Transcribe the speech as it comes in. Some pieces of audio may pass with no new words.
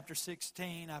chapter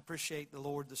 16. I appreciate the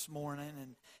Lord this morning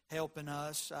and helping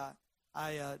us.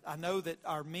 I know that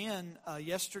our men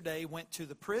yesterday went to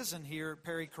the prison here at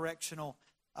Perry Correctional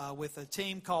with a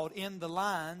team called In the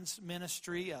Lines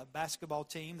Ministry, a basketball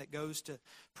team that goes to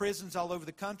prisons all over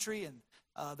the country. And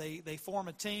they form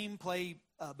a team, play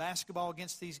basketball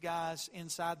against these guys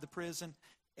inside the prison.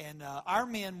 And our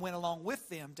men went along with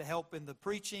them to help in the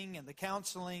preaching and the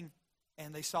counseling.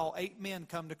 And they saw 8 men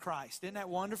come to Christ. Isn't that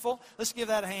wonderful? Let's give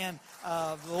that a hand,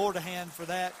 the Lord a hand for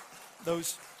that.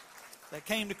 Those that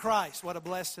came to Christ, what a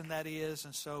blessing that is.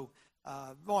 And so,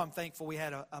 I'm thankful we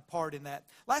had a part in that.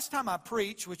 Last time I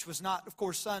preached, which was not, of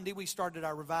course, Sunday, we started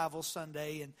our revival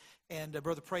Sunday, and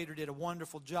Brother Prater did a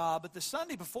wonderful job. But the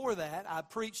Sunday before that, I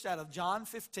preached out of John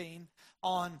 15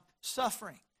 on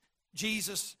suffering.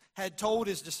 Jesus had told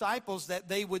his disciples that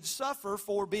they would suffer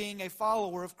for being a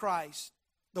follower of Christ.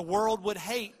 The world would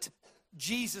hate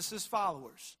Jesus'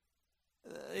 followers.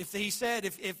 He said,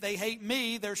 if they hate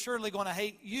me, they're surely going to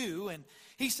hate you. And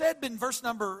he said in verse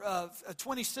number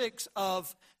 26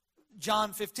 of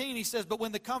John 15, he says, but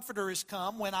when the Comforter is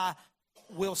come, when I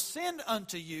will send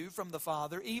unto you from the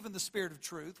Father, even the Spirit of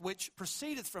truth, which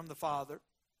proceedeth from the Father,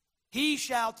 he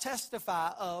shall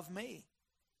testify of me.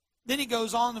 Then he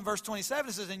goes on in verse 27,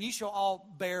 it says, and ye shall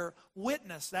all bear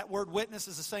witness. That word witness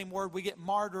is the same word we get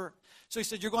martyr. So he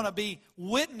said, you're going to be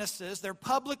witnesses. They're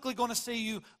publicly going to see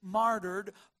you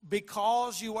martyred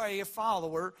because you are a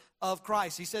follower of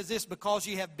Christ. He says this, because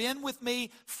you have been with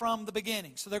me from the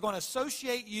beginning. So they're going to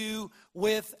associate you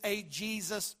with a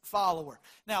Jesus follower.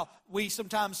 Now, we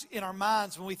sometimes in our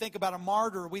minds, when we think about a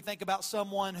martyr, we think about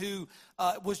someone who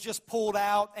was just pulled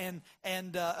out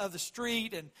of the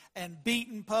street and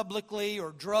beaten publicly,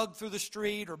 or drugged through the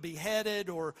street, or beheaded,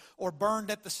 or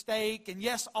burned at the stake. And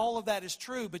yes, all of that is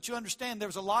true, but you understand there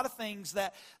was a lot of things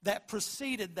that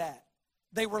preceded that.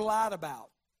 They were lied about.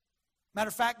 Matter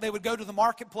of fact, they would go to the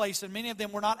marketplace, and many of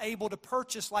them were not able to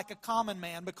purchase like a common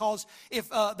man, because if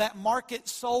that market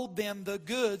sold them the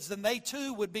goods, then they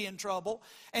too would be in trouble.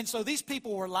 And so these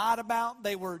people were lied about,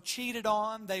 they were cheated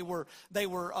on, they were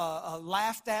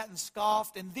laughed at and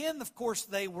scoffed, and then of course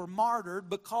they were martyred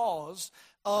because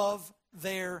of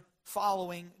their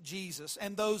following Jesus.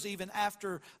 And those even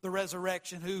after the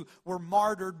resurrection who were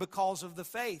martyred because of the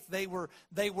faith. They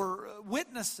were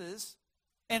witnesses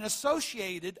and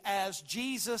associated as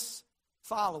Jesus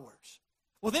followers.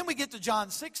 Well, then we get to John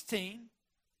 16,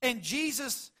 and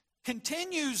Jesus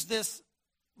continues this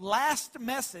last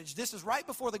message. This is right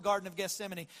before the Garden of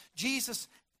Gethsemane. Jesus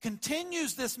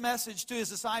continues this message to his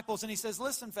disciples, and he says,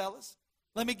 listen, fellas,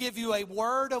 let me give you a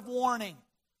word of warning.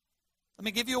 Let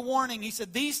me give you a warning. He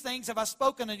said, these things have I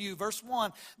spoken unto you, verse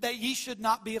 1, that ye should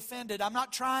not be offended. I'm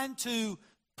not trying to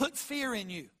put fear in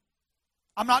you.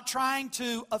 I'm not trying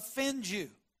to offend you.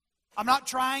 I'm not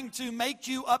trying to make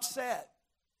you upset.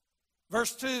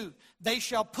 Verse 2, they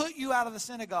shall put you out of the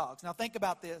synagogues. Now think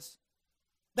about this.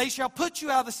 They shall put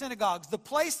you out of the synagogues, the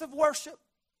place of worship.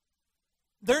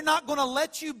 They're not going to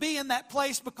let you be in that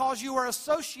place because you are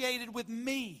associated with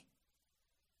me.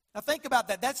 Now think about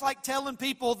that. That's like telling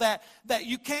people that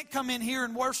you can't come in here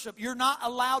and worship. You're not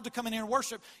allowed to come in here and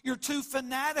worship. You're too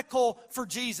fanatical for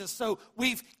Jesus. So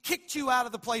we've kicked you out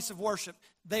of the place of worship.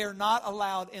 They are not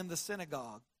allowed in the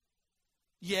synagogue.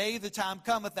 Yea, the time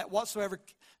cometh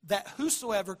that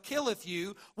whosoever killeth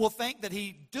you will think that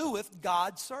he doeth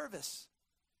God's service.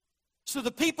 So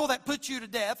the people that put you to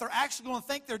death are actually going to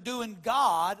think they're doing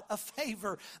God a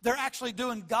favor. They're actually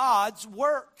doing God's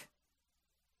work.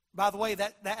 By the way,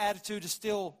 that attitude is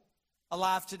still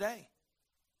alive today.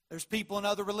 There's people in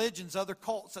other religions, other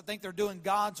cults, that think they're doing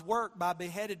God's work by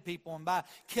beheading people and by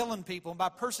killing people and by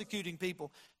persecuting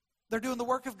people. They're doing the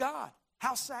work of God.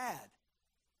 How sad.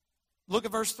 Look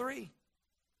at verse 3.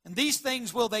 And these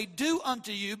things will they do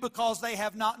unto you because they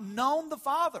have not known the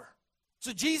Father.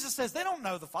 So Jesus says they don't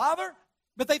know the Father,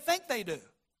 but they think they do.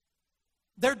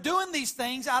 They're doing these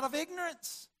things out of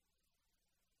ignorance.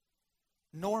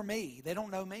 Nor me. They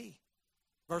don't know me.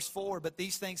 Verse 4, but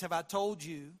these things have I told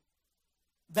you,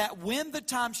 that when the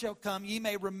time shall come, ye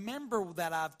may remember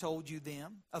that I've told you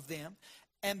of them.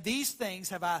 And these things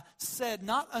have I said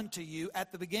not unto you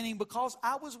at the beginning, because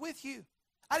I was with you.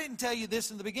 I didn't tell you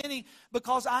this in the beginning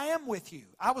because I am with you.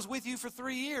 I was with you for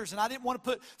 3 years, and I didn't want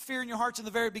to put fear in your hearts in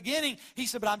the very beginning. He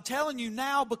said, but I'm telling you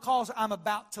now because I'm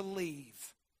about to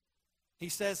leave. He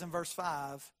says in verse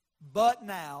 5, but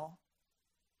now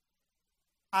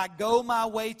I go my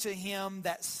way to him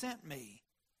that sent me,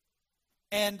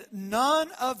 and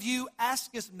none of you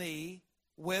asketh me,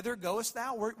 whither goest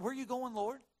thou? Where are you going,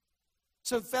 Lord?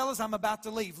 So, fellas, I'm about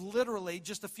to leave. Literally,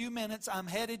 just a few minutes, I'm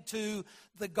headed to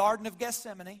the Garden of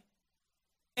Gethsemane.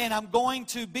 and I'm going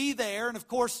to be there. And of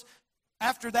course,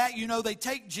 after that, they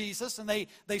take Jesus and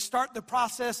they start the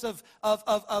process of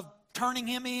turning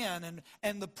him in,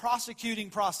 and the prosecuting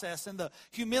process, and the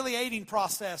humiliating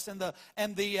process, and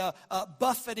the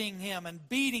buffeting him and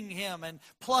beating him and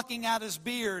plucking out his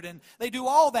beard. And they do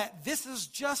all that. This is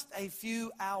just a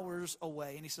few hours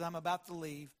away. And he says, I'm about to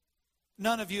leave.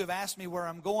 None of you have asked me where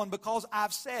I'm going, because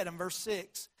I've said, in verse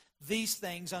 6, these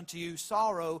things unto you,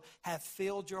 sorrow hath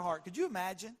filled your heart. Could you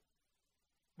imagine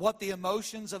what the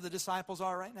emotions of the disciples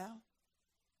are right now?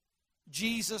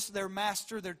 Jesus, their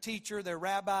master, their teacher, their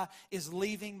rabbi, is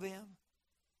leaving them.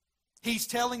 He's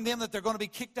telling them that they're going to be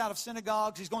kicked out of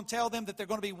synagogues. He's going to tell them that they're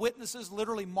going to be witnesses,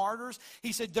 literally martyrs.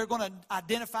 He said, they're going to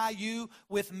identify you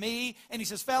with me. And he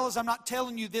says, fellas, I'm not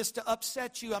telling you this to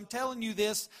upset you. I'm telling you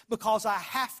this because I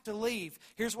have to leave.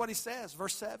 Here's what he says,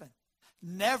 verse 7.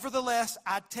 Nevertheless,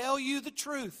 I tell you the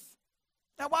truth.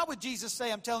 Now, why would Jesus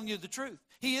say, I'm telling you the truth?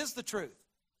 He is the truth.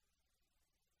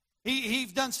 He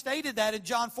done stated that in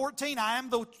John 14. I am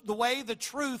the way, the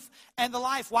truth, and the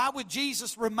life. Why would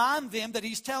Jesus remind them that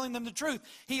he's telling them the truth?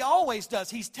 He always does.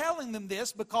 He's telling them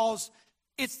this because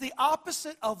it's the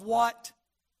opposite of what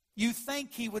you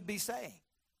think he would be saying.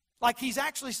 Like he's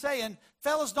actually saying,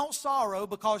 fellas, don't sorrow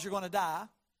because you're going to die.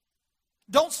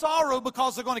 Don't sorrow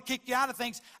because they're going to kick you out of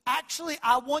things. Actually,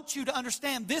 I want you to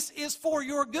understand this is for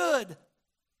your good.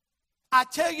 I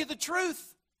tell you the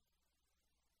truth.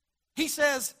 He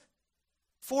says,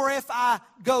 for if I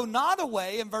go not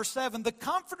away, in verse 7, the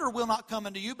Comforter will not come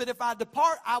unto you, but if I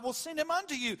depart, I will send him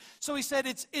unto you. So he said,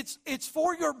 it's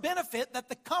for your benefit that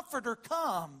the Comforter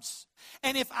comes.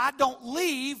 And if I don't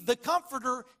leave, the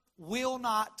Comforter will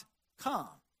not come.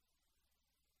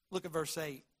 Look at verse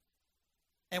 8.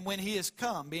 And when he is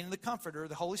come, being the Comforter,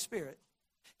 the Holy Spirit,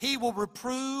 he will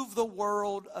reprove the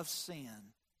world of sin.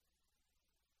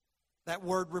 That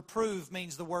word reprove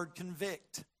means the word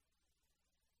convict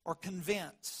or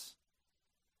convince.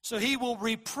 So he will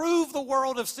reprove the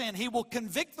world of sin. He will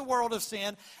convict the world of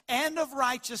sin and of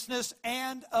righteousness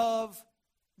and of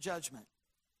judgment.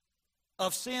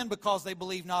 Of sin because they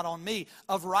believe not on me.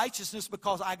 Of righteousness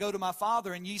because I go to my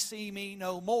Father and ye see me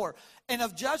no more. And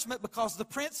of judgment because the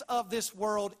prince of this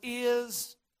world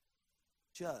is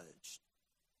judged.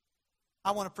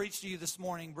 I want to preach to you this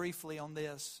morning briefly on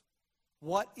this.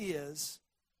 What is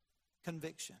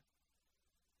conviction?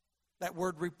 That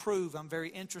word reprove I'm very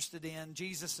interested in.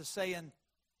 Jesus is saying,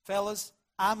 fellas,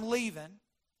 I'm leaving.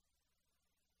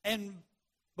 And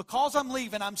because I'm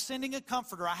leaving, I'm sending a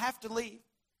comforter. I have to leave.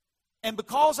 And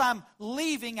because I'm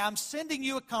leaving, I'm sending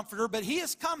you a comforter. But he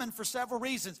is coming for several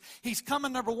reasons. He's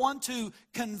coming, number one, to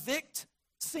convict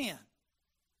sin.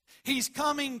 He's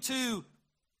coming to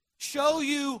show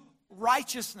you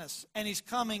righteousness. And he's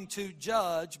coming to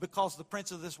judge because the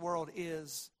prince of this world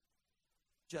is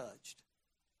judged.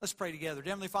 Let's pray together.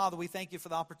 Heavenly Father, we thank you for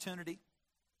the opportunity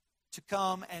to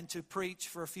come and to preach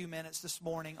for a few minutes this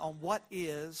morning on what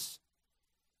is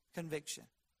conviction.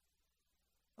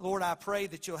 Lord, I pray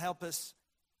that you'll help us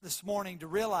this morning to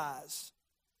realize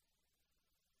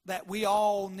that we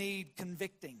all need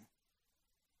convicting.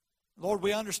 Lord,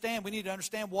 we need to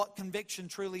understand what conviction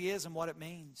truly is and what it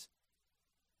means.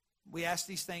 We ask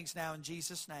these things now in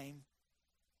Jesus' name.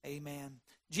 Amen.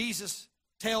 Jesus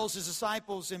tells his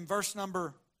disciples in verse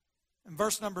number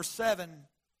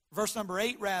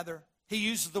 8 rather, he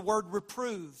uses the word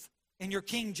reprove. In your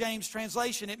King James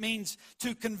translation, it means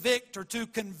to convict or to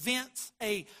convince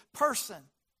a person,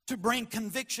 to bring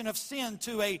conviction of sin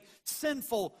to a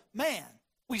sinful man.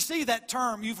 We see that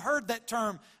term, you've heard that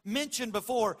term mentioned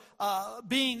before,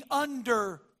 being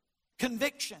under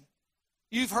conviction.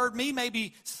 You've heard me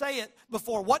maybe say it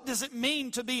before. What does it mean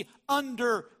to be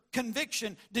under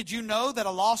conviction? Did you know that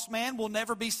a lost man will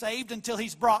never be saved until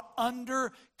he's brought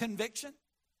under conviction?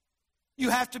 You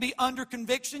have to be under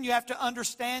conviction. You have to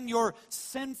understand your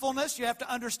sinfulness. You have to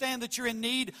understand that you're in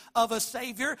need of a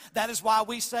Savior. That is why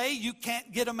we say you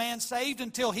can't get a man saved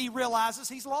until he realizes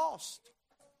he's lost.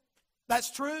 That's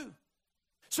true.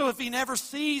 So if he never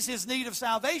sees his need of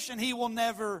salvation, he will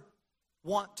never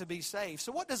want to be saved.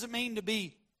 So what does it mean to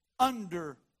be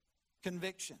under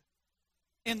conviction?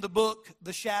 In the book,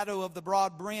 The Shadow of the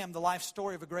Broad Brim, the life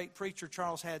story of a great preacher,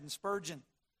 Charles Haddon Spurgeon.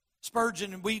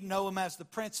 Spurgeon, we know him as the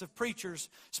Prince of Preachers.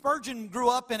 Spurgeon grew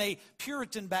up in a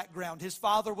Puritan background. His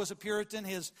father was a Puritan.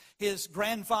 His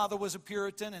grandfather was a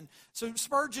Puritan. And so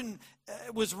Spurgeon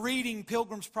was reading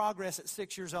Pilgrim's Progress at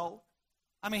 6 years old.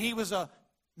 I mean, he was a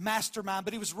mastermind,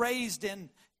 but he was raised in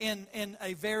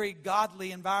a very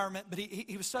godly environment. But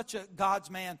he was such a God's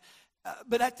man.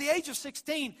 But at the age of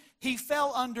 16, he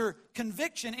fell under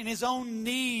conviction in his own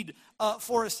need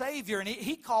for a Savior, and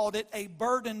he called it a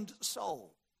burdened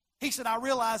soul. He said, I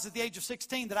realized at the age of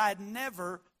 16 that I had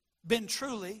never been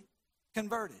truly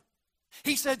converted.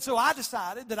 He said, so I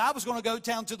decided that I was going to go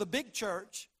down to the big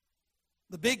church,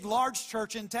 the big, large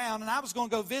church in town, and I was going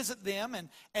to go visit them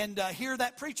and hear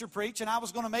that preacher preach, and I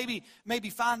was going to maybe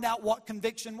find out what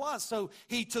conviction was. So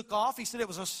he took off. He said it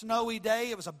was a snowy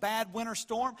day. It was a bad winter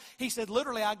storm. He said,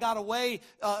 literally, I got away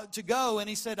to go, and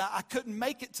he said, I couldn't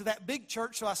make it to that big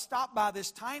church, so I stopped by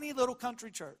this tiny little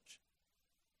country church.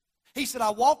 He said, I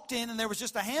walked in, and there was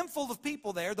just a handful of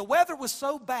people there. The weather was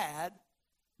so bad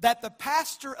that the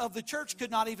pastor of the church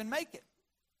could not even make it.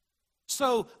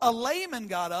 So a layman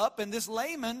got up, and this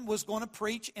layman was going to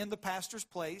preach in the pastor's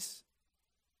place.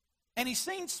 And he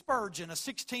seen Spurgeon, a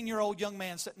 16-year-old young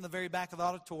man sitting in the very back of the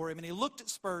auditorium, and he looked at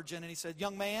Spurgeon and he said,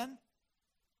 young man,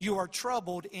 you are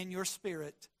troubled in your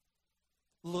spirit.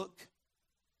 Look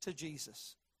to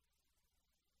Jesus.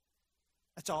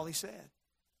 That's all he said.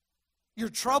 You're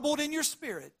troubled in your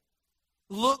spirit.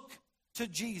 Look to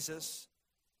Jesus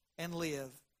and live.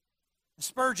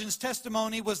 Spurgeon's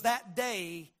testimony was that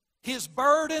day his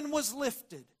burden was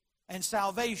lifted and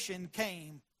salvation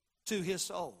came to his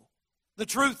soul. The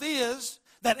truth is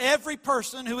that every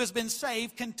person who has been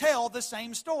saved can tell the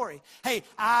same story. Hey,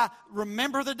 I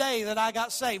remember the day that I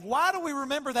got saved. Why do we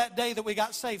remember that day that we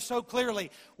got saved so clearly?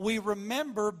 We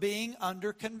remember being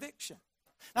under conviction.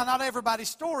 Now, not everybody's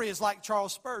story is like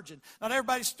Charles Spurgeon. Not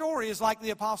everybody's story is like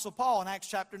the Apostle Paul in Acts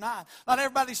chapter 9. Not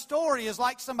everybody's story is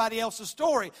like somebody else's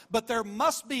story. But there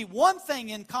must be one thing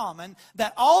in common,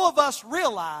 that all of us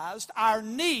realized our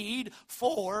need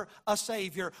for a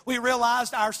Savior. We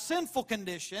realized our sinful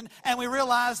condition, and we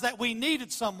realized that we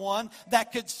needed someone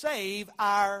that could save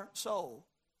our soul.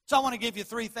 So I want to give you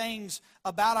three things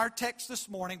about our text this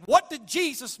morning. What did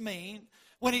Jesus mean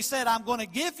when he said, I'm going to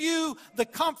give you the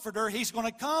Comforter? He's going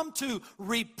to come to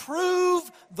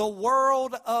reprove the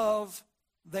world of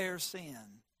their sin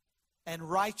and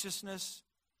righteousness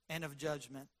and of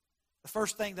judgment. The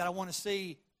first thing that I want to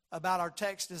see about our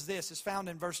text is this. It's found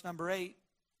in verse number 8.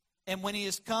 And when he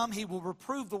is come, he will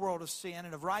reprove the world of sin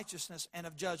and of righteousness and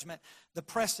of judgment. The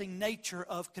pressing nature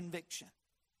of conviction.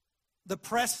 The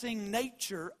pressing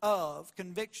nature of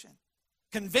conviction.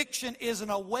 Conviction is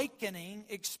an awakening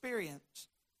experience.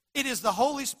 It is the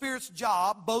Holy Spirit's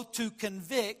job both to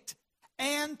convict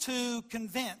and to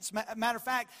convince. Matter of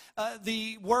fact,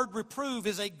 the word reprove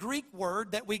is a Greek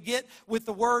word that we get with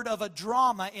the word of a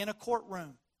drama in a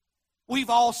courtroom. We've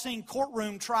all seen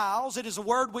courtroom trials. It is a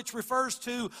word which refers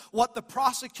to what the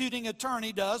prosecuting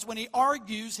attorney does when he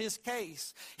argues his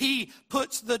case. He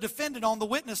puts the defendant on the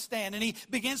witness stand and he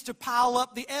begins to pile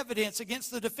up the evidence against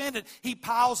the defendant. He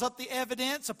piles up the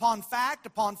evidence upon fact,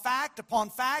 upon fact, upon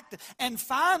fact. And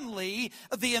finally,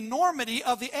 the enormity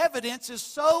of the evidence is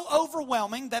so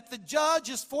overwhelming that the judge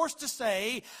is forced to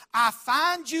say, I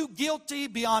find you guilty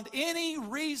beyond any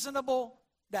reasonable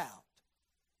doubt.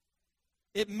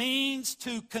 It means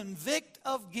to convict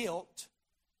of guilt.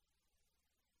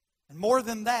 And more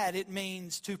than that, it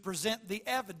means to present the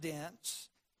evidence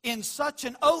in such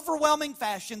an overwhelming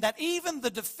fashion that even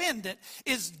the defendant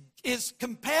is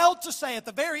compelled to say at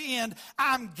the very end,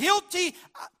 I'm guilty,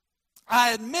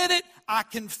 I admit it, I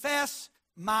confess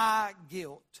my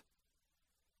guilt.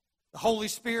 The Holy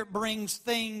Spirit brings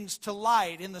things to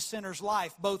light in the sinner's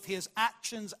life, both his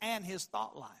actions and his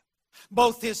thought life.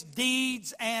 Both his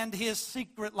deeds and his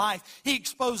secret life. He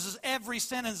exposes every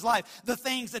sin in his life. The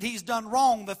things that he's done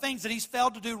wrong, the things that he's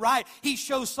failed to do right. He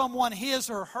shows someone his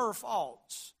or her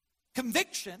faults.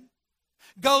 Conviction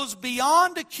goes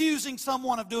beyond accusing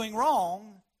someone of doing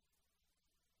wrong.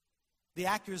 The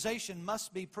accusation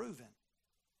must be proven.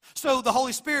 So the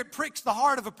Holy Spirit pricks the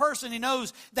heart of a person. He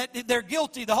knows that they're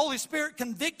guilty. The Holy Spirit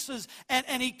convicts us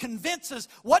and he convinces.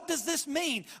 What does this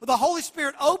mean? The Holy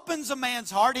Spirit opens a man's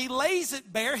heart. He lays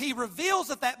it bare. He reveals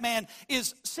that that man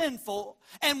is sinful.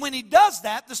 And when he does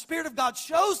that, the Spirit of God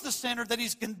shows the sinner that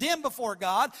he's condemned before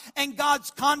God. And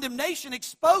God's condemnation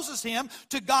exposes him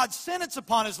to God's sentence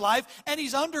upon his life. And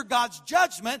he's under God's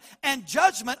judgment and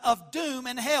judgment of doom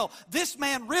and hell. This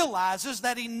man realizes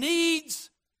that he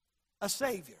needs a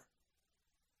Savior.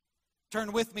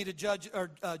 Turn with me to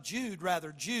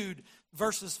Jude,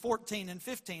 verses 14 and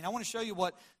 15. I want to show you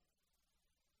what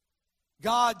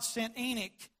God sent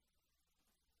Enoch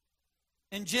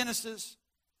in Genesis.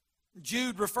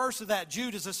 Jude refers to that.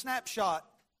 Jude is a snapshot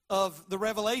of the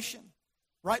revelation.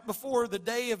 Right before the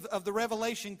day of the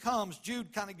revelation comes,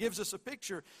 Jude kind of gives us a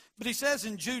picture. But he says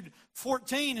in Jude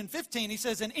 14 and 15, he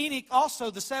says, And Enoch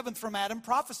also, the seventh from Adam,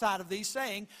 prophesied of these,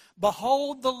 saying,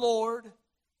 Behold, the Lord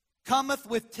cometh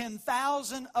with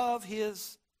 10,000 of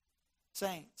his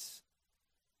saints.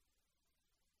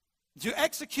 To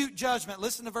execute judgment,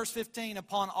 listen to verse 15,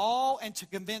 upon all and to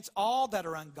convince all that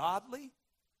are ungodly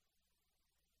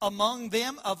among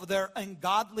them of their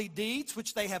ungodly deeds,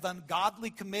 which they have ungodly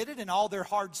committed, and all their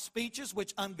hard speeches,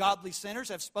 which ungodly sinners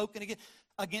have spoken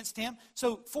against him.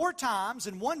 So 4 times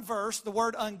in one verse, the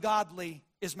word ungodly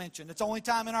is mentioned. It's the only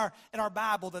time in our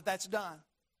Bible that that's done.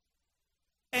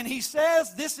 And he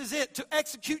says, this is it, to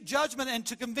execute judgment and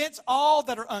to convince all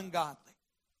that are ungodly.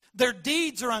 Their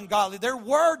deeds are ungodly. Their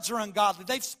words are ungodly.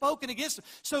 They've spoken against them.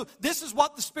 So this is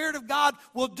what the Spirit of God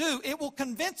will do. It will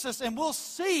convince us, and we'll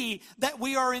see that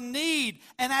we are in need.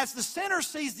 And as the sinner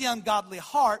sees the ungodly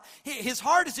heart, his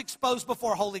heart is exposed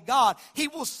before holy God. He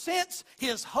will sense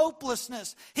his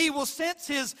hopelessness. He will sense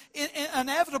his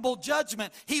inevitable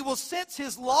judgment. He will sense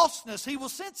his lostness. He will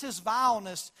sense his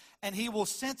vileness. And he will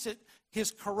sense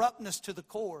his corruptness to the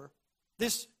core.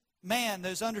 This man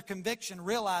that's under conviction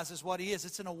realizes what he is.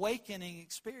 It's an awakening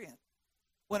experience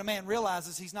when a man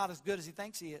realizes he's not as good as he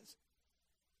thinks he is.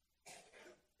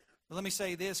 But let me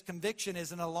say this, conviction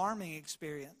is an alarming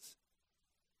experience.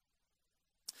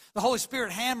 The Holy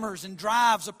Spirit hammers and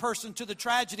drives a person to the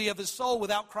tragedy of his soul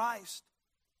without Christ.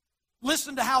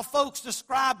 Listen to how folks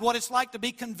described what it's like to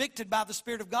be convicted by the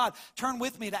Spirit of God. Turn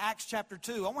with me to Acts chapter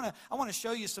 2. I want to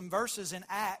show you some verses in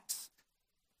Acts.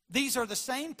 These are the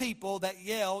same people that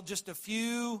yelled just a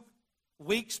few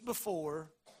weeks before,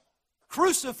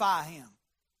 crucify him.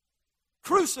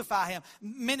 Crucify him.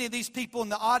 Many of these people in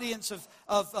the audience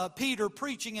of Peter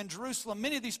preaching in Jerusalem,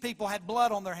 many of these people had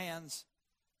blood on their hands.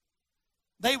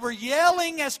 They were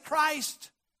yelling as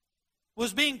Christ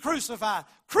was being crucified,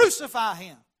 crucify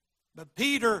him. But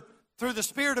Peter, through the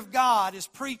Spirit of God, is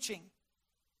preaching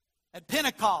at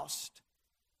Pentecost.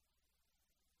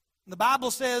 The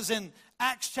Bible says in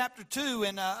Acts chapter 2,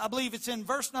 and I believe it's in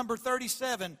verse number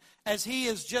 37, as he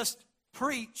has just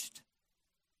preached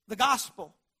the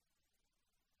gospel.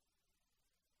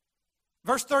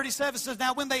 Verse 37 says,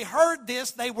 now when they heard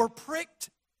this, they were pricked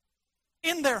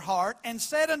in their heart and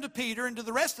said unto Peter and to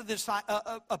the rest of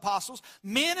the apostles,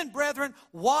 men and brethren,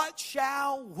 what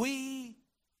shall we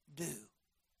do?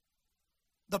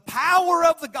 The power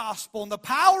of the gospel and the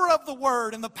power of the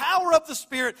word and the power of the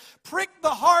Spirit pricked the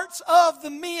hearts of the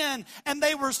men, and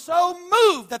they were so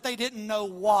moved that they didn't know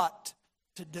what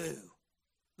to do.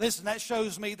 Listen, that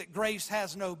shows me that grace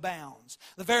has no bounds.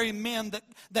 The very men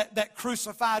that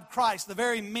crucified Christ, the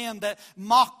very men that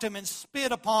mocked him and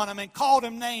spit upon him and called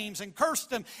him names and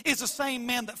cursed him, is the same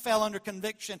men that fell under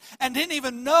conviction and didn't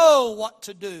even know what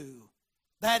to do.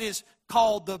 That is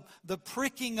called the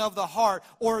pricking of the heart,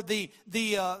 or the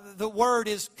word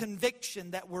is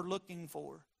conviction that we're looking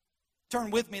for.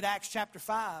 Turn with me to Acts chapter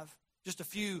 5, just a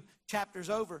few chapters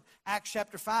over. Acts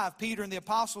chapter 5, Peter and the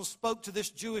apostles spoke to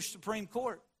this Jewish Supreme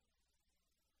Court.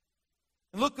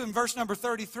 And look in verse number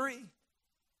 33.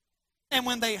 And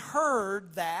when they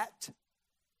heard that,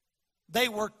 they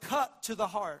were cut to the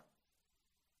heart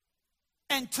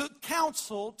and took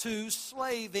counsel to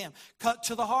slay them. Cut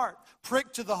to the heart,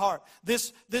 prick to the heart.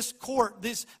 This court,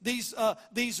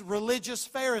 these religious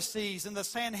Pharisees and the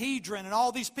Sanhedrin and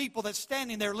all these people that's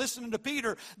standing there listening to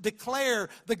Peter declare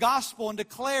the gospel and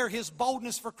declare his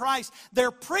boldness for Christ.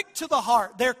 They're pricked to the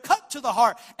heart, they're cut to the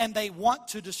heart, and they want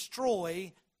to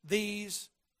destroy these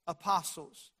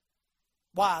apostles.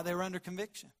 Why? They were under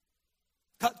conviction.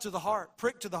 Cut to the heart,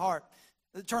 prick to the heart.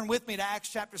 Turn with me to Acts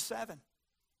chapter 7.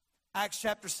 Acts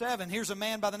chapter 7, here's a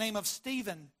man by the name of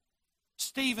Stephen.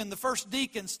 Stephen, the first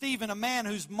deacon. Stephen, a man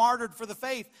who's martyred for the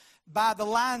faith by the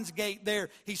lion's gate there.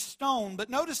 He's stoned. But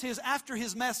notice after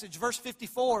his message, verse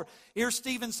 54, here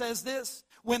Stephen says this.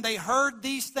 When they heard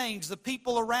these things, the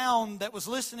people around that was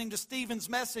listening to Stephen's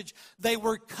message, they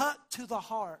were cut to the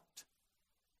heart.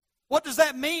 What does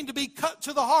that mean, to be cut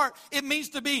to the heart? It means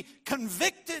to be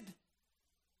convicted.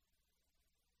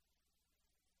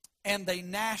 And they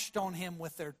gnashed on him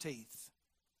with their teeth.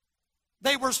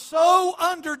 They were so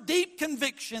under deep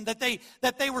conviction that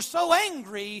they were so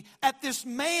angry at this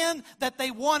man that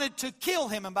they wanted to kill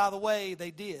him. And by the way,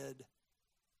 they did.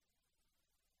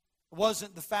 It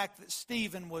wasn't the fact that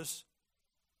Stephen was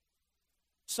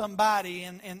somebody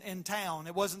in town.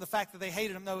 It wasn't the fact that they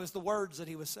hated him. No, it was the words that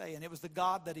he was saying. It was the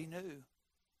God that he knew.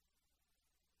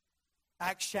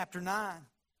 Acts chapter 9,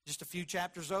 just a few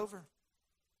chapters over.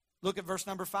 Look at verse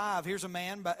number 5. Here's a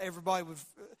man, a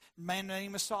man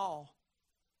named Saul.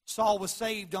 Saul was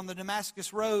saved on the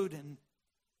Damascus road, and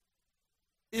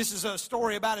this is a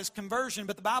story about his conversion.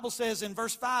 But the Bible says in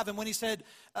verse 5, and when he said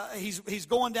he's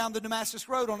going down the Damascus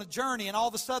road on a journey, and all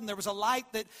of a sudden there was a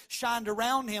light that shined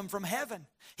around him from heaven.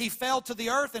 He fell to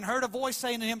the earth and heard a voice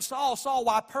saying to him, Saul, Saul,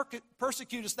 why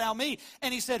persecutest thou me?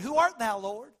 And he said, who art thou,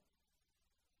 Lord?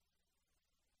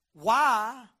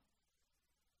 why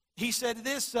he said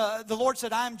this, the Lord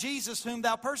said, I am Jesus whom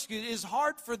thou persecutest. It is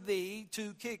hard for thee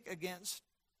to kick against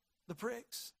the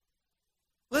pricks.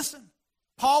 Listen,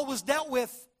 Paul was dealt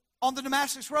with on the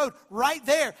Damascus Road, right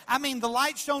there. I mean, the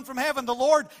light shone from heaven. The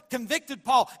Lord convicted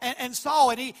Paul and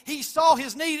saw it. He saw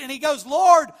his need, and he goes,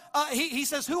 Lord, he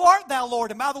says, who art thou,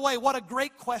 Lord? And by the way, what a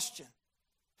great question.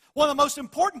 One of the most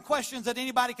important questions that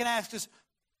anybody can ask is,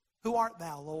 who art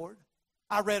thou, Lord?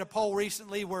 I read a poll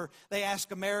recently where they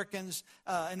asked Americans,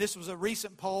 and this was a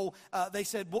recent poll, they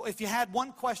said, well, if you had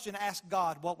one question to ask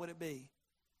God, what would it be?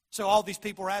 So all these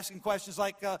people are asking questions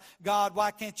like, God,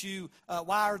 why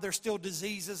are there still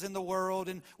diseases in the world?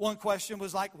 And one question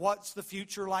was like, what's the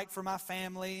future like for my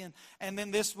family? And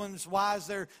then this one's, why is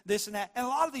there this and that? And a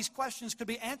lot of these questions could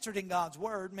be answered in God's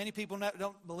Word. Many people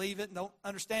don't believe it and don't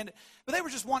understand it. But they were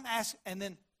just wanting to ask. And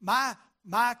then my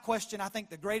question, I think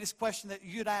the greatest question that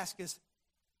you'd ask is,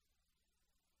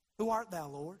 who art thou,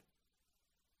 Lord?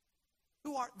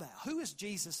 Who art thou? Who is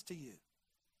Jesus to you?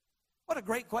 What a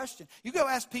great question. You go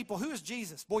ask people, who is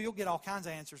Jesus? Boy, you'll get all kinds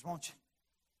of answers, won't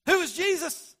you? Who is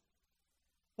Jesus?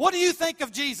 What do you think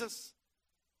of Jesus?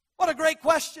 What a great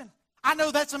question. I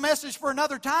know that's a message for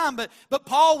another time, but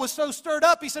Paul was so stirred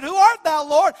up. He said, who art thou,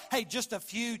 Lord? Hey, just a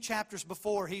few chapters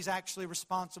before, he's actually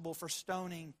responsible for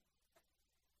stoning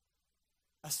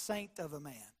a saint of a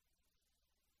man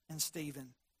in Stephen.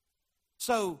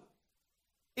 So,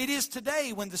 it is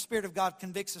today when the Spirit of God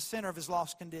convicts a sinner of his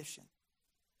lost condition.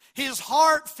 His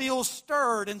heart feels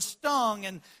stirred and stung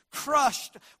and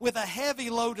crushed with a heavy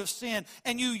load of sin.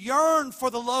 And you yearn for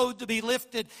the load to be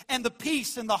lifted and the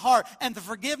peace in the heart and the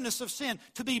forgiveness of sin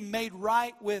to be made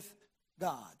right with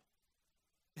God.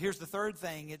 Here's the third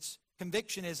thing.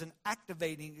 Conviction is an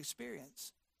activating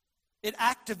experience. It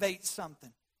activates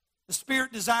something. The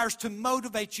Spirit desires to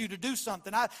motivate you to do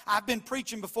something. I've been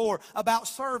preaching before about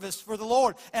service for the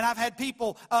Lord, and I've had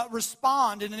people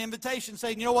respond in an invitation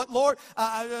saying, you know what, Lord,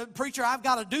 preacher, I've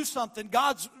got to do something.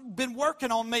 God's been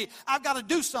working on me. I've got to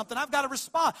do something. I've got to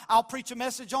respond. I'll preach a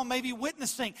message on maybe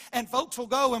witnessing, and folks will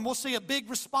go and we'll see a big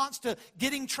response to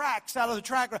getting tracts out of the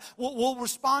tract. We'll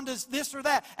respond to this or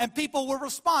that, and people will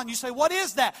respond. You say, what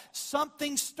is that?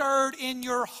 Something stirred in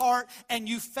your heart, and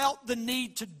you felt the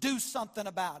need to do something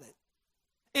about it.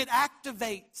 It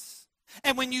activates.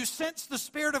 And when you sense the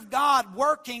Spirit of God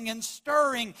working and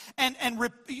stirring,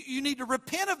 you need to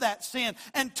repent of that sin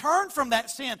and turn from that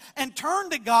sin and turn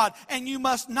to God. And you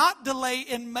must not delay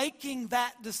in making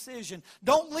that decision.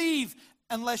 Don't leave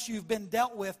unless you've been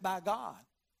dealt with by God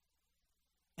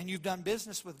and you've done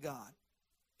business with God.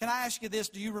 Can I ask you this?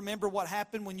 Do you remember what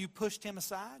happened when you pushed him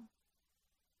aside?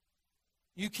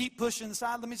 You keep pushing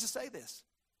aside. Let me just say this.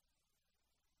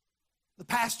 The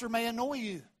pastor may annoy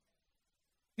you.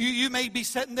 You may be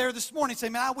sitting there this morning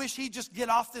saying, man, I wish he'd just get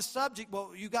off this subject.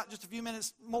 Well, you got just a few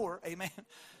minutes more. Amen.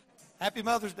 Happy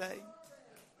Mother's Day.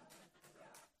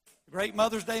 Great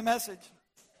Mother's Day message.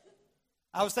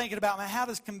 I was thinking about, man, how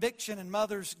does conviction and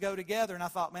mothers go together? And I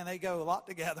thought, man, they go a lot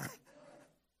together.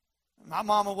 My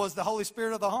mama was the Holy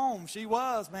Spirit of the home. She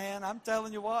was, man. I'm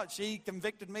telling you what, she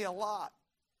convicted me a lot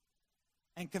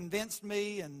and convinced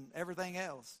me and everything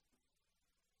else.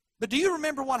 But do you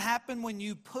remember what happened when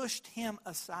you pushed him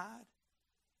aside?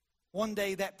 One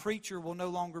day that preacher will no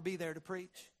longer be there to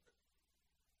preach.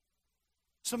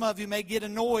 Some of you may get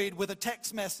annoyed with a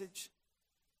text message.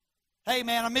 Hey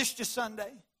man, I missed you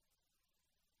Sunday.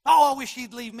 Oh, I wish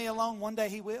he'd leave me alone. One day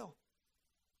he will.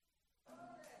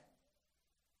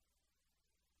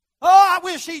 Oh, I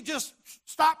wish he'd just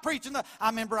stop preaching. I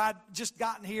remember I'd just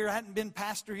gotten here. I hadn't been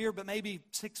pastor here but maybe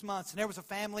 6 months. And there was a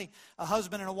family, a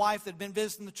husband and a wife that had been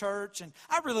visiting the church. And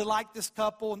I really liked this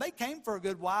couple. And they came for a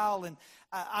good while. And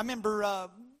I remember all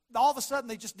of a sudden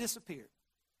they just disappeared.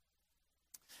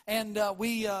 And I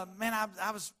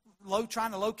was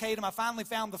trying to locate them. I finally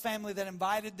found the family that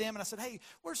invited them. And I said, hey,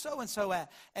 where's so-and-so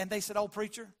at? And they said, oh,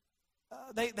 preacher.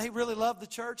 They really loved the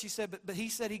church. He said, but he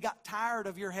said he got tired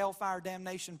of your hellfire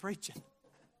damnation preaching.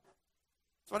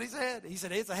 That's what he said. He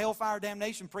said, it's a hellfire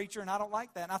damnation preacher, and I don't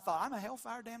like that. And I thought, I'm a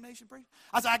hellfire damnation preacher?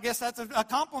 I said, I guess that's a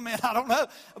compliment. I don't know.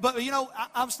 But,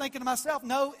 I was thinking to myself,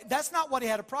 no, that's not what he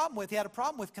had a problem with. He had a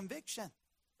problem with conviction.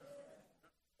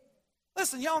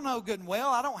 Listen, y'all know good and well,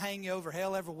 I don't hang you over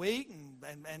hell every week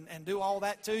and do all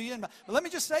that to you. But let me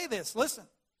just say this. Listen,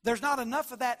 there's not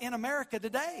enough of that in America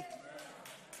today.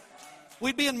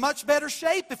 We'd be in much better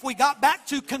shape if we got back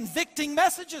to convicting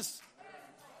messages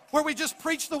where we just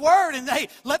preach the word and, hey,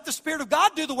 let the Spirit of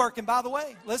God do the work. And by the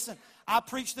way, listen, I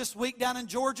preached this week down in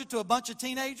Georgia to a bunch of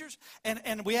teenagers,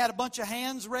 and we had a bunch of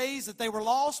hands raised that they were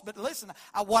lost. But listen,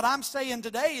 what I'm saying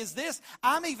today is this.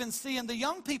 I'm even seeing the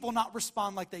young people not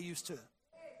respond like they used to.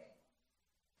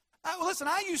 Listen,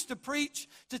 I used to preach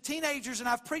to teenagers, and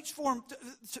I've preached for them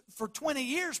for 20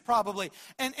 years probably.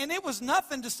 And it was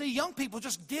nothing to see young people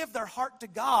just give their heart to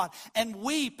God and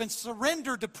weep and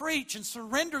surrender to preach and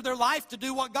surrender their life to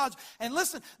do what God's. And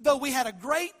listen, though we had a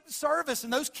great service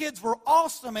and those kids were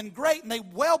awesome and great and they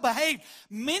well behaved,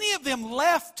 many of them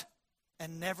left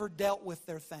and never dealt with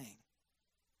their thing.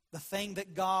 The thing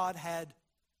that God had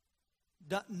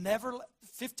done.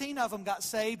 15 of them got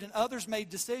saved and others made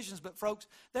decisions, but folks,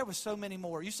 there was so many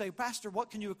more. You say, Pastor, what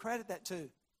can you accredit that to?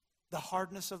 The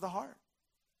hardness of the heart.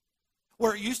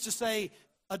 Where it used to say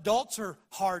adults are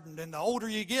hardened, and the older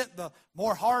you get, the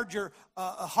more hard your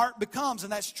heart becomes,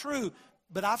 and that's true.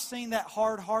 But I've seen that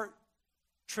hard heart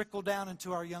trickle down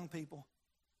into our young people.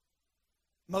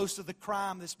 Most of the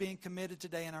crime that's being committed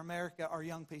today in America are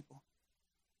young people.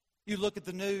 You look at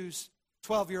the news,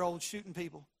 12-year-olds shooting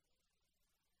people.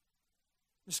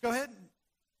 Just go ahead and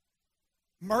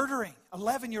murdering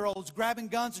 11-year-olds, grabbing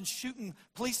guns and shooting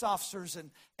police officers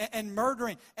and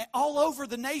murdering. And all over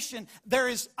the nation,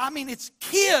 it's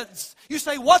kids. You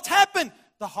say, what's happened?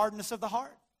 The hardness of the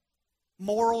heart.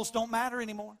 Morals don't matter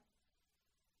anymore.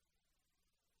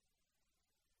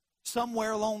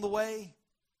 Somewhere along the way,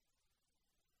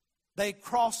 they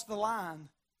crossed the line.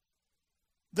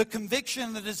 The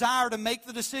conviction, the desire to make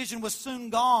the decision was soon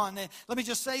gone. And let me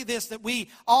just say this, that we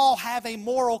all have a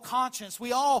moral conscience.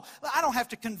 I don't have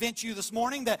to convince you this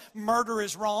morning that murder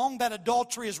is wrong, that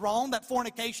adultery is wrong, that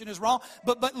fornication is wrong.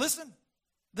 But listen,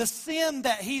 the sin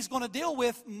that he's going to deal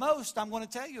with most, I'm going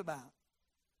to tell you about.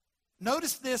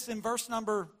 Notice this in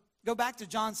go back to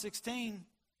John 16.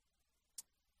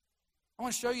 I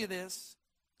want to show you this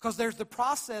because there's the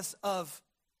process of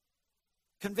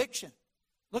conviction.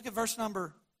 Look at verse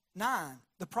number 9,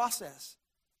 the process.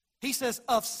 He says,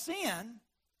 of sin,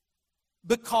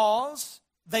 because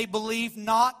they believe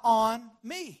not on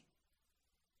me.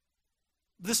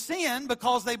 The sin,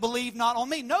 because they believe not on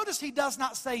me. Notice he does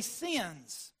not say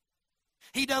sins.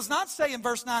 He does not say in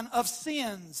verse 9 of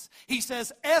sins. He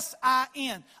says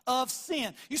S-I-N, of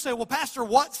sin. You say, well, Pastor,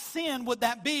 what sin would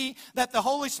that be that the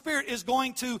Holy Spirit is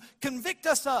going to convict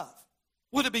us of?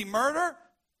 Would it be murder?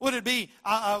 Would it be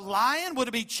lying? Would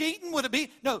it be cheating? Would it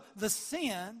be? No, the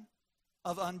sin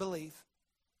of unbelief.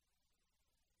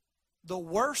 The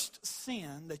worst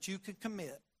sin that you could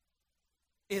commit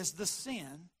is the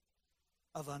sin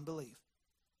of unbelief.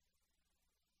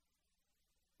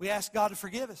 We ask God to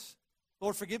forgive us.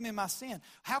 Lord, forgive me my sin.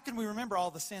 How can we remember all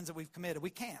the sins that we've committed?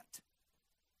 We can't.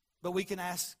 But we can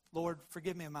ask, Lord,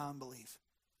 forgive me my unbelief.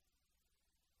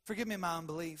 Forgive me my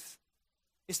unbelief.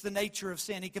 It's the nature of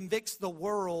sin. He convicts the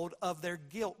world of their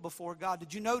guilt before God.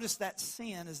 Did you notice that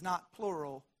sin is not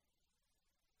plural?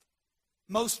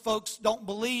 Most folks don't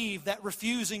believe that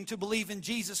refusing to believe in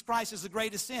Jesus Christ is the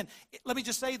greatest sin. Let me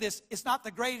just say this. It's not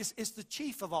the greatest. It's the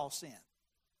chief of all sin.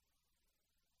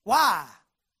 Why?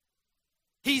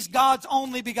 He's God's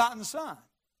only begotten Son.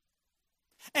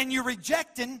 And you're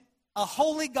rejecting a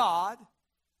holy God,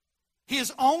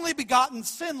 His only begotten,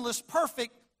 sinless,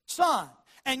 perfect Son.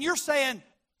 And you're saying,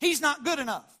 He's not good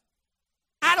enough.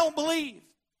 I don't believe.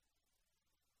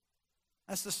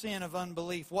 That's the sin of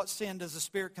unbelief. What sin does the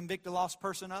Spirit convict a lost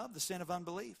person of? The sin of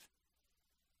unbelief.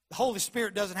 The Holy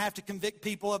Spirit doesn't have to convict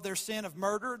people of their sin of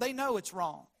murder. They know it's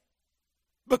wrong.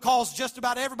 Because just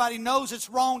about everybody knows it's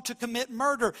wrong to commit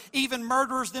murder. Even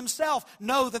murderers themselves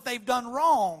know that they've done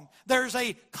wrong. There's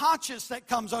a conscience that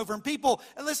comes over. And people,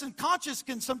 listen, conscience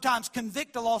can sometimes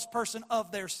convict a lost person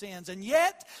of their sins. And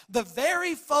yet, the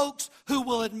very folks who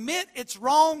will admit it's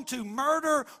wrong to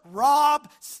murder, rob,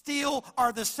 steal,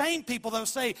 are the same people that will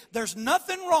say, there's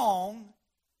nothing wrong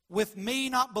with me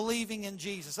not believing in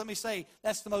Jesus. Let me say,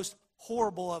 that's the most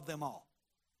horrible of them all.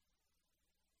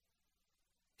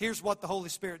 Here's what the Holy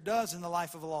Spirit does in the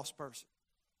life of a lost person.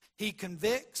 He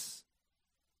convicts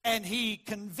and He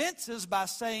convinces by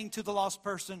saying to the lost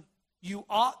person, you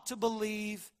ought to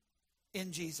believe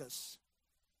in Jesus.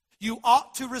 You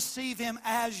ought to receive Him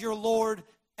as your Lord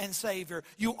and Savior.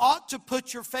 You ought to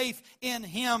put your faith in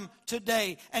Him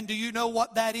today. And do you know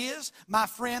what that is? My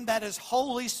friend, that is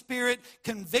Holy Spirit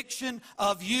conviction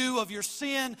of you, of your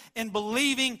sin, in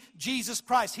believing Jesus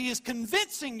Christ. He is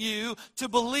convincing you to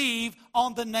believe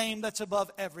on the name that's above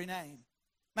every name.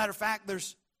 Matter of fact,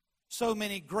 there's so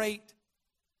many great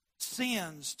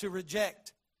sins to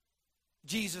reject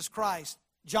Jesus Christ.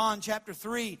 John chapter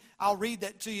 3, I'll read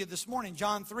that to you this morning.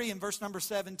 John 3 and verse number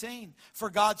 17. For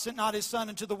God sent not his Son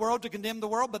into the world to condemn the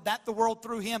world, but that the world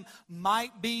through him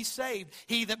might be saved.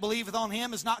 He that believeth on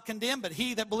him is not condemned, but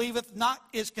he that believeth not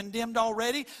is condemned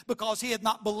already, because he hath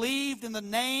not believed in the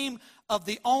name of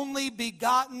the only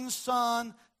begotten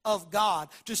Son of God.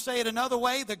 To say it another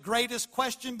way, the greatest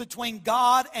question between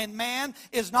God and man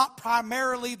is not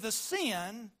primarily the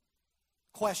sin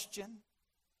question,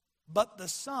 but the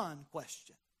Son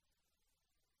question.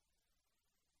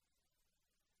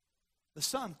 The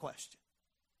Son question.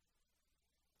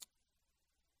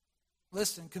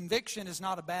 Listen, conviction is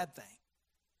not a bad thing.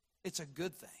 It's a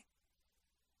good thing.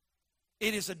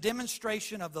 It is a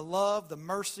demonstration of the love, the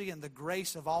mercy, and the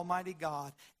grace of Almighty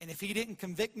God. And if he didn't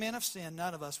convict men of sin,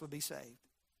 none of us would be saved.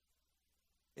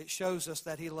 It shows us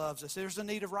that he loves us. There's a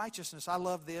need of righteousness. I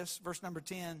love this. Verse number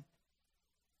 10.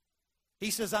 He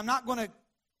says, I'm not going to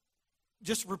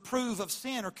just reprove of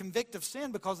sin or convict of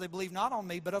sin because they believe not on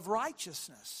me, but of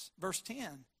righteousness. Verse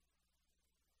 10.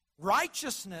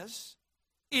 Righteousness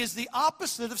is the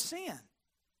opposite of sin.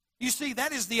 You see,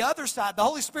 that is the other side. The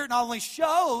Holy Spirit not only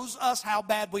shows us how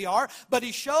bad we are, but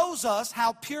he shows us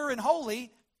how pure and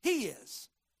holy he is.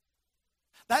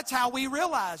 That's how we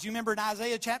realize. You remember in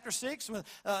Isaiah chapter 6, when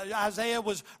Isaiah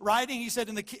was writing, he said,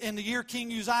 in the year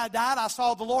King Uzziah died, I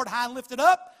saw the Lord high and lifted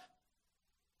up.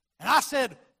 And I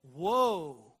said,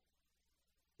 woe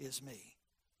is me.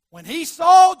 When he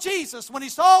saw Jesus, when he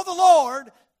saw the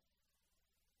Lord,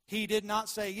 he did not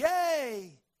say,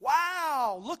 yay,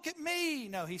 wow, look at me.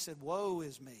 No, he said, woe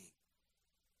is me.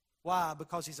 Why?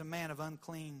 Because he's a man of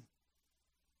unclean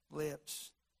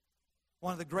lips.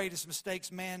 One of the greatest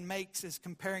mistakes man makes is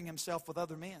comparing himself with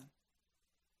other men.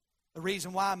 The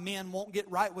reason why men won't get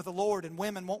right with the Lord and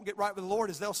women won't get right with the Lord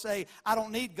is they'll say, I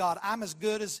don't need God. I'm as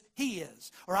good as he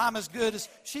is. Or I'm as good as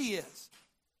she is.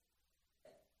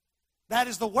 That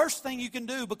is the worst thing you can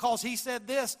do, because he said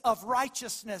this, of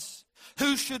righteousness.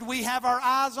 Who should we have our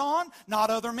eyes on? Not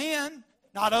other men,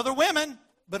 not other women,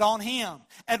 but on him.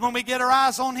 And when we get our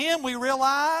eyes on him, we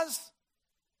realize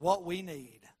what we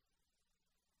need.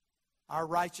 Our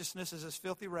righteousness is as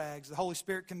filthy rags. The Holy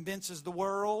Spirit convinces the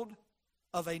world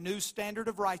of a new standard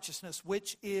of righteousness,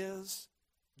 which is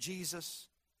Jesus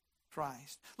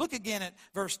Christ. Look again at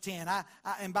verse 10.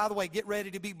 And by the way, get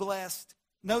ready to be blessed.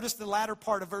 Notice the latter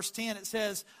part of verse 10. It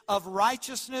says, of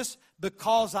righteousness,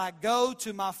 because I go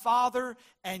to my Father,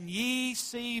 and ye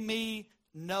see me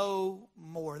no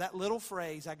more. That little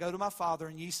phrase, I go to my Father,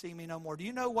 and ye see me no more. Do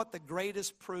you know what the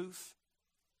greatest proof?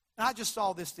 And I just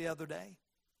saw this the other day.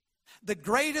 The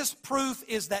greatest proof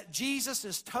is that Jesus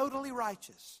is totally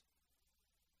righteous.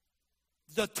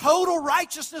 The total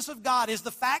righteousness of God is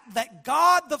the fact that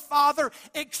God the Father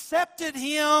accepted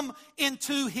him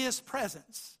into his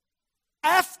presence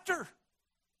after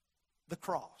the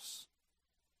cross.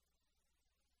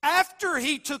 After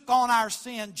he took on our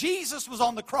sin, Jesus was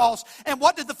on the cross. And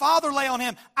what did the Father lay on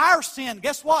him? Our sin.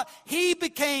 Guess what? He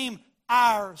became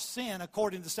our sin,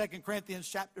 according to 2 Corinthians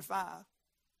chapter 5.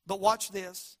 But watch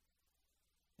this.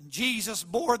 And Jesus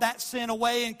bore that sin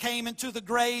away and came into the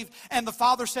grave. And the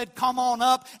Father said, come on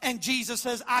up. And Jesus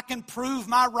says, I can prove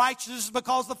my righteousness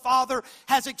because the Father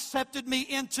has accepted me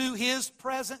into his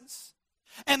presence.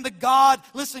 And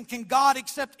listen, can God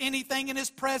accept anything in his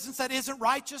presence that isn't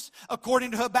righteous?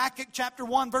 According to Habakkuk chapter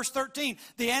 1, verse 13,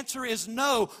 the answer is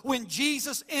no. When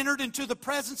Jesus entered into the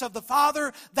presence of the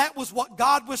Father, that was what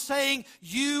God was saying,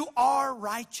 you are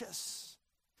righteous.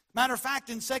 Matter of fact,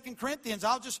 in 2 Corinthians,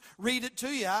 I'll just read it to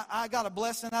you. I got a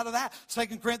blessing out of that.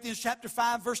 2 Corinthians chapter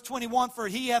 5, verse 21, for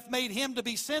he hath made him to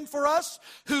be sin for us,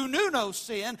 who knew no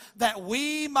sin, that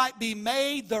we might be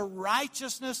made the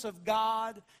righteousness of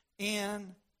God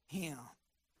in him.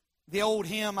 The old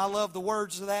hymn, I love the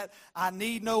words of that. I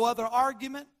need no other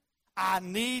argument. I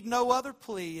need no other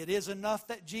plea. It is enough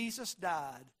that Jesus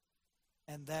died,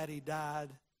 and that he died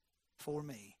for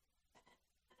me.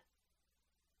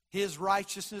 His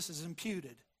righteousness is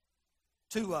imputed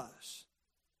to us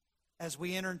as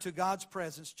we enter into God's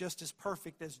presence, just as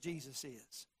perfect as Jesus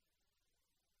is.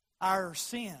 Our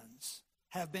sins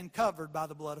have been covered by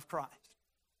the blood of Christ.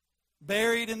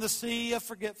 Buried in the sea of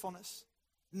forgetfulness.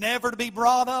 Never to be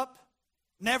brought up.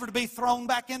 Never to be thrown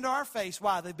back into our face.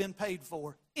 Why? They've been paid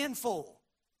for in full.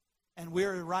 And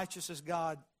we're as righteous as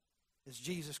God, as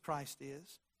Jesus Christ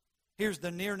is. Here's the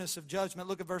nearness of judgment.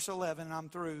 Look at verse 11, and I'm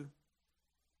through.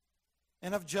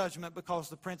 And of judgment, because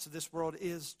the prince of this world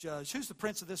is judged. Who's the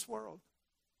prince of this world?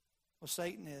 Well,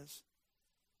 Satan is.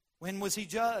 When was he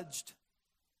judged?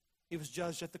 He was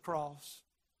judged at the cross.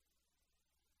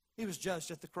 He was judged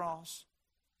at the cross.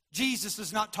 Jesus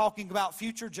is not talking about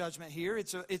future judgment here.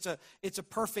 It's a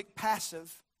perfect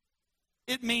passive.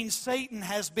 It means Satan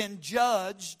has been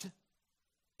judged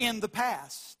in the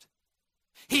past.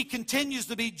 He continues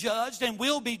to be judged and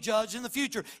will be judged in the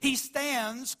future. He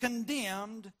stands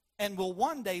condemned and will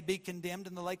one day be condemned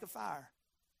in the lake of fire.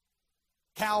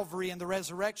 Calvary and the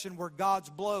resurrection were God's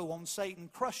blow on Satan,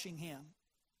 crushing him.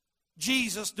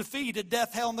 Jesus defeated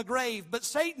death, hell, and the grave. But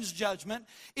Satan's judgment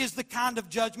is the kind of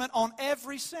judgment on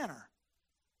every sinner.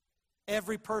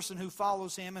 Every person who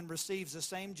follows him and receives the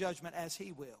same judgment as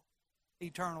he will.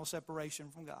 Eternal separation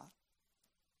from God.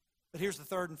 But here's the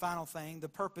third and final thing, the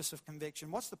purpose of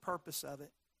conviction. What's the purpose of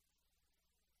it?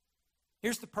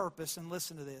 Here's the purpose, and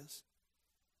listen to this.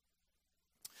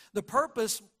 The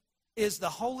purpose is the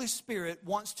Holy Spirit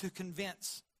wants to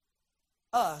convince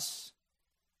us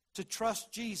to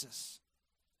trust Jesus,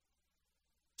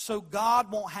 so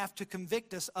God won't have to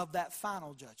convict us of that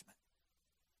final judgment.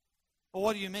 Well,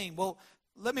 what do you mean? Well,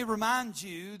 let me remind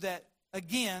you that,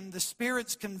 again, the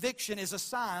Spirit's conviction is a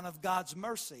sign of God's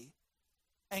mercy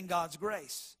and God's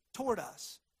grace toward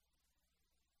us.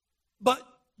 But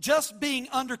just being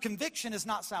under conviction is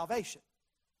not salvation.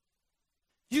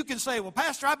 You can say, well,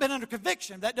 Pastor, I've been under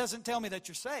conviction. That doesn't tell me that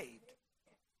you're saved.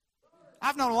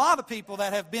 I've known a lot of people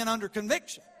that have been under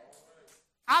conviction.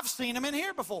 I've seen them in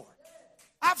here before.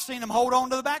 I've seen them hold on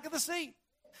to the back of the seat.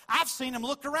 I've seen them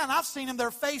look around. I've seen them,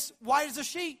 their face white as a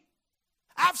sheet.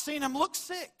 I've seen them look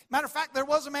sick. Matter of fact, there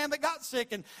was a man that got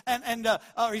sick, and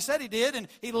he said he did, and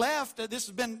he left. This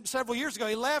has been several years ago.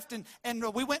 He left,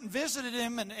 and we went and visited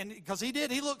him, and because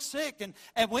he looked sick,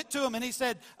 and went to him, and he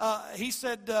said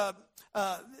to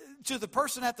the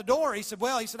person at the door, he said,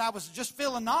 I was just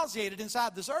feeling nauseated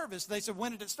inside the service. They said,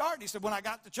 when did it start? He said, when I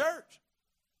got to church.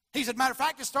 He said, matter of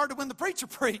fact, it started when the preacher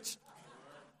preached.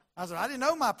 I said, I didn't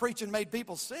know my preaching made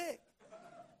people sick.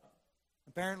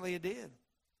 Apparently it did.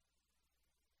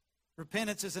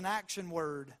 Repentance is an action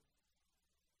word.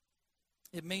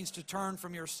 It means to turn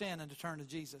from your sin and to turn to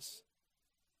Jesus.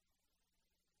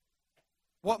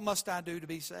 What must I do to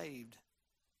be saved?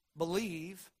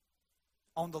 Believe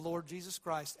on the Lord Jesus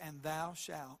Christ, and thou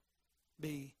shalt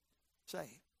be saved.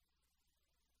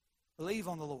 Believe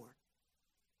on the Lord.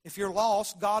 If you're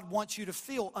lost, God wants you to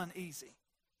feel uneasy.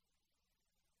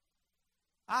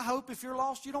 I hope if you're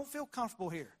lost, you don't feel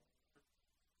comfortable here.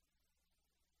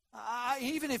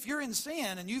 Even if you're in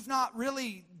sin and you've not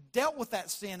really dealt with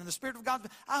that sin and the Spirit of God,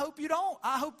 I hope you don't.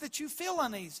 I hope that you feel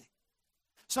uneasy.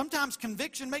 Sometimes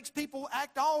conviction makes people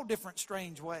act all different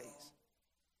strange ways.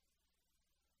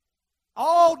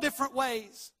 All different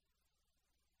ways.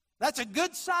 That's a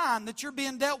good sign that you're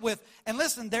being dealt with. And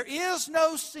listen, there is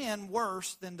no sin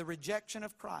worse than the rejection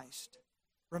of Christ.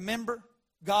 Remember,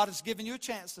 God has given you a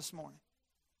chance this morning.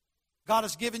 God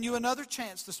has given you another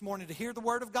chance this morning to hear the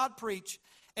Word of God preach.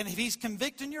 And if He's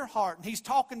convicting your heart, and He's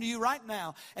talking to you right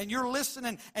now, and you're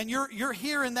listening, and you're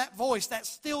hearing that voice, that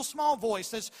still small voice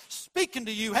that's speaking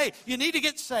to you, hey, you need to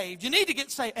get saved, you need to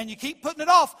get saved, and you keep putting it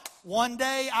off, one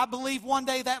day, I believe one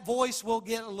day that voice will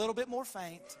get a little bit more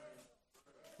faint.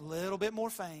 A little bit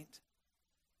more faint.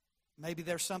 Maybe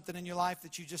there's something in your life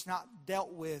that you just not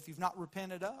dealt with, you've not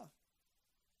repented of.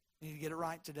 You need to get it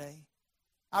right today.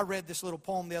 I read this little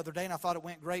poem the other day, and I thought it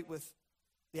went great with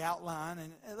the outline,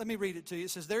 and let me read it to you. It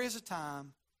says, there is a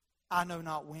time, I know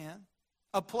not when,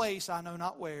 a place I know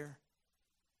not where,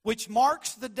 which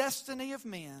marks the destiny of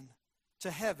men to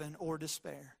heaven or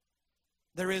despair.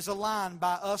 There is a line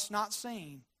by us not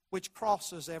seen, which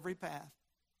crosses every path,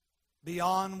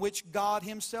 beyond which God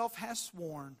Himself has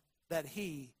sworn that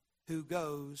he who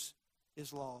goes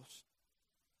is lost.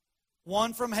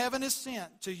 One from heaven is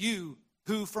sent to you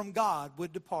who from God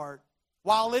would depart.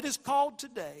 While it is called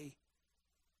today,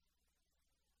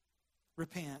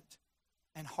 repent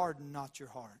and harden not your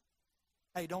heart.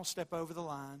 Hey, don't step over the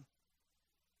line.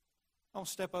 Don't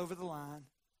step over the line.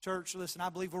 Church, listen, I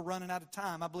believe we're running out of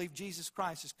time. I believe Jesus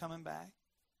Christ is coming back.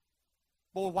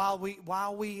 Boy,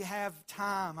 while we have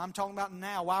time, I'm talking about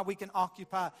now, while we can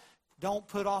occupy, don't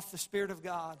put off the Spirit of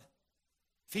God.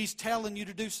 If He's telling you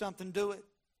to do something, do it.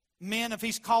 Men, if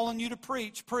He's calling you to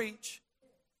preach, preach.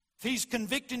 If He's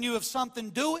convicting you of something,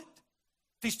 do it.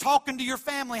 If He's talking to your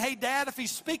family, hey, Dad, if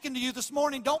He's speaking to you this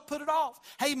morning, don't put it off.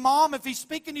 Hey, Mom, if He's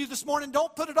speaking to you this morning,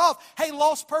 don't put it off. Hey,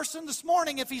 lost person this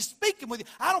morning, if He's speaking with you,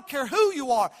 I don't care who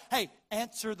you are. Hey,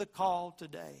 answer the call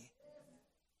today.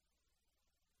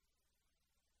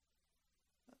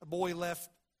 A boy left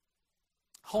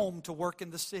home to work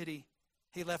in the city.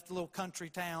 He left a little country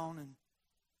town, and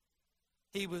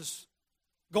he was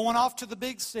going off to the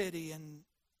big city, and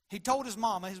he told his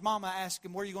mama asked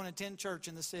him, where are you going to attend church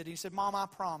in the city? He said, Mom, I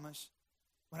promise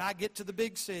when I get to the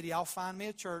big city, I'll find me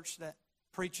a church that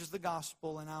preaches the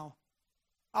gospel, and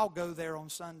I'll go there on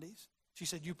Sundays. She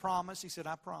said, you promise? He said,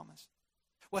 I promise.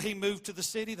 Well, he moved to the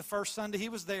city. The first Sunday he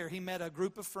was there, he met a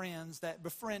group of friends that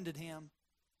befriended him.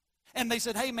 And they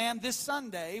said, hey, man, this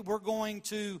Sunday we're going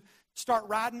to start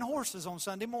riding horses on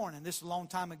Sunday morning. This is a long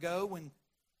time ago when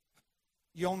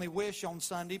you only wish on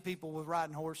Sunday people were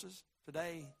riding horses.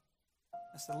 Today,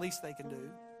 that's the least they can do.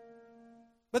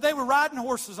 But they were riding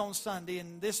horses on Sunday,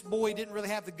 and this boy didn't really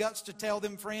have the guts to tell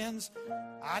them friends,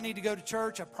 I need to go to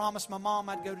church. I promised my mom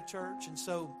I'd go to church. And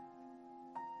so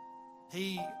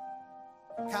he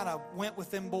kind of went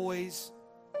with them boys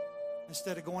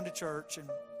instead of going to church. And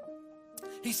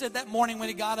he said that morning when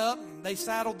he got up, and they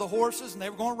saddled the horses, and they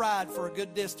were going to ride for a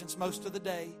good distance most of the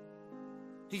day.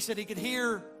 He said he could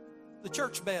hear the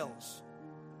church bells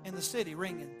in the city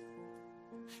ringing.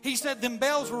 He said them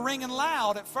bells were ringing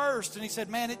loud at first, and he said,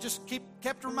 man, it just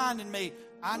kept reminding me,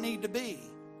 I need to be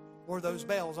where those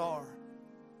bells are.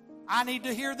 I need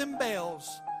to hear them bells.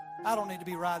 I don't need to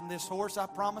be riding this horse. I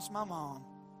promised my mom.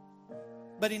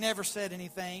 But he never said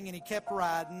anything, and he kept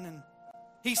riding. And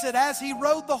he said as he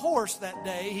rode the horse that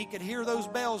day, he could hear those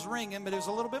bells ringing, but it was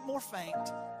a little bit more faint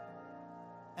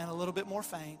and a little bit more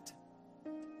faint.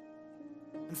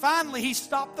 And finally, he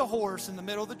stopped the horse in the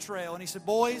middle of the trail, and he said,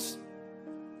 boys,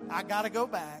 I got to go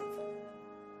back.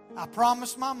 I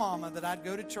promised my mama that I'd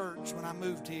go to church when I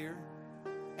moved here,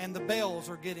 and the bells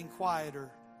are getting quieter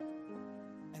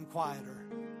and quieter.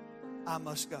 I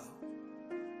must go.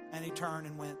 And he turned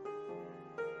and went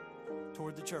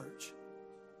toward the church.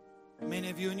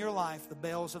 Many of you in your life, the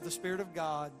bells of the Spirit of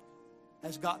God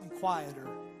has gotten quieter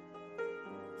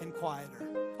and quieter.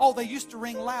 Oh, they used to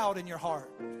ring loud in your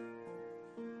heart.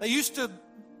 They used to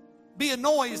be a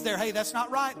noise there. Hey, that's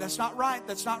not right. That's not right.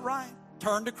 That's not right.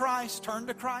 Turn to Christ. Turn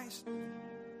to Christ.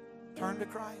 Turn to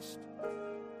Christ.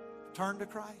 Turn to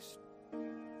Christ.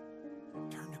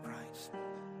 Turn to Christ.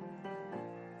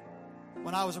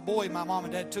 When I was a boy, my mom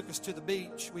and dad took us to the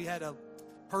beach. We had a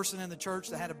person in the church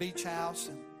that had a beach house,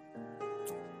 and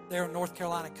there on North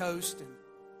Carolina coast, and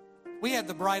we had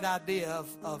the bright idea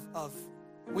of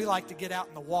we like to get out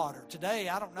in the water. Today,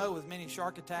 I don't know, with many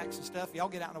shark attacks and stuff, y'all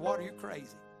get out in the water, you're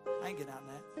crazy. I ain't getting out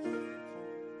in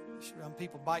that.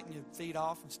 People biting your feet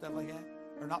off and stuff like that.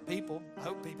 Or not people. I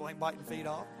hope people ain't biting feet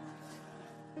off.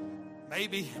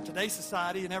 Maybe in today's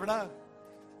society, you never know.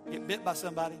 Get bit by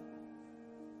somebody.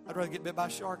 I'd rather get bit by a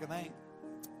shark, I think.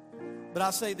 But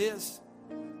I'll say this.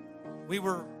 We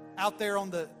were out there on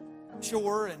the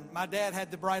shore, and my dad had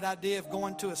the bright idea of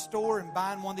going to a store and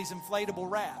buying one of these inflatable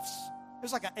rafts. It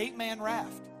was like an 8-man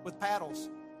raft with paddles.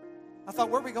 I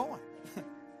thought, where are we going?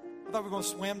 I thought we were going to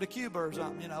swim to Cuba or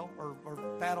something,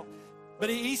 or paddle. But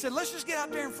he said, let's just get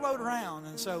out there and float around.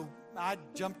 And so I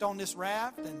jumped on this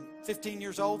raft, and 14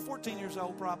 years old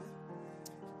probably.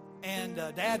 And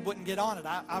Dad wouldn't get on it.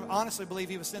 I honestly believe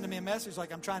he was sending me a message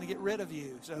like, I'm trying to get rid of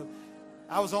you. So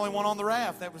I was the only one on the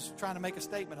raft that was trying to make a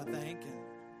statement, I think.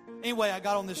 And anyway, I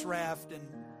got on this raft, and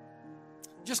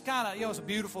just kind of, it was a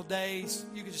beautiful day.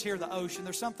 You could just hear the ocean.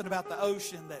 There's something about the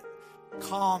ocean that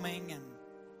calming, and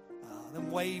them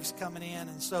waves coming in.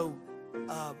 And so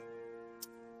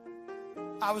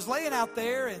I was laying out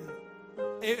there, and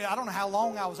I don't know how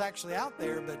long I was actually out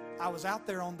there, but I was out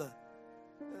there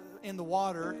in the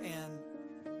water, and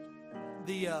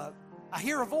I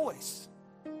hear a voice.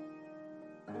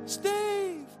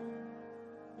 Steve,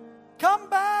 come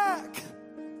back.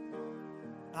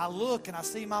 And I look, and I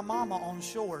see my mama on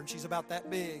shore, and she's about that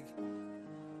big.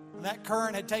 And that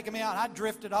current had taken me out, and I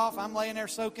drifted off. I'm laying there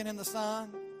soaking in the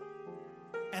sun.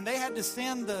 And they had to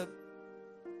send the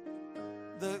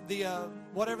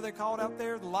whatever they call it out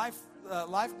there, the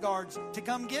lifeguards to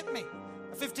come get me.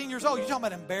 I'm 15 years old. You're talking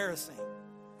about embarrassing.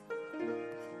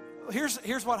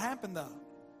 Here's what happened, though.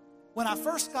 When I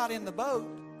first got in the boat,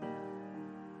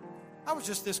 I was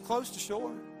just this close to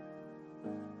shore.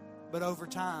 But over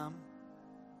time,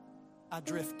 I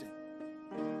drifted.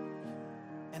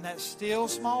 And that still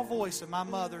small voice of my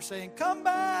mother saying, come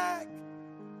back,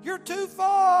 you're too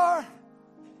far.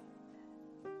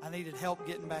 I needed help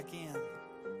getting back in.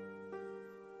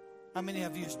 How many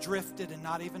of you have drifted and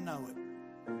not even know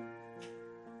it?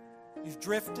 You've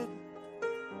drifted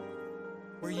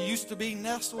where you used to be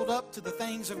nestled up to the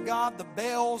things of God. The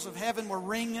bells of heaven were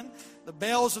ringing. The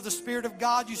bells of the Spirit of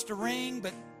God used to ring,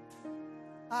 but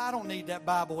I don't need that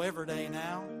Bible every day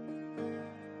now.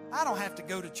 I don't have to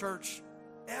go to church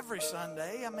every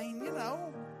Sunday. I mean,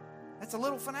 it's a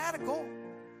little fanatical.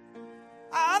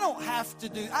 I don't have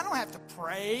to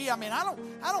pray. I mean, I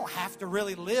don't have to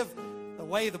really live the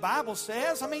way the Bible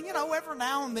says. I mean, every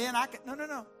now and then I can.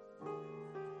 No.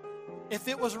 If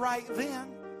it was right then,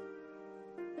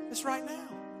 it's right now.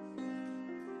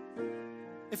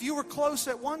 If you were close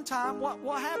at one time,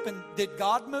 what happened? Did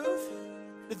God move?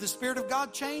 Did the Spirit of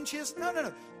God change His?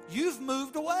 No. You've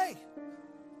moved away.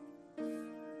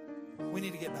 We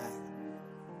need to get back.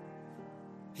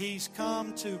 He's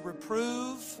come to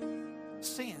reprove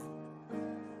sin,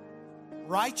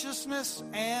 righteousness,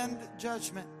 and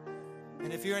judgment.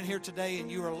 And if you're in here today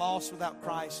and you are lost without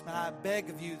Christ, man, I beg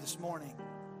of you this morning,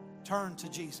 turn to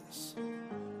Jesus.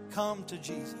 Come to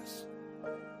Jesus.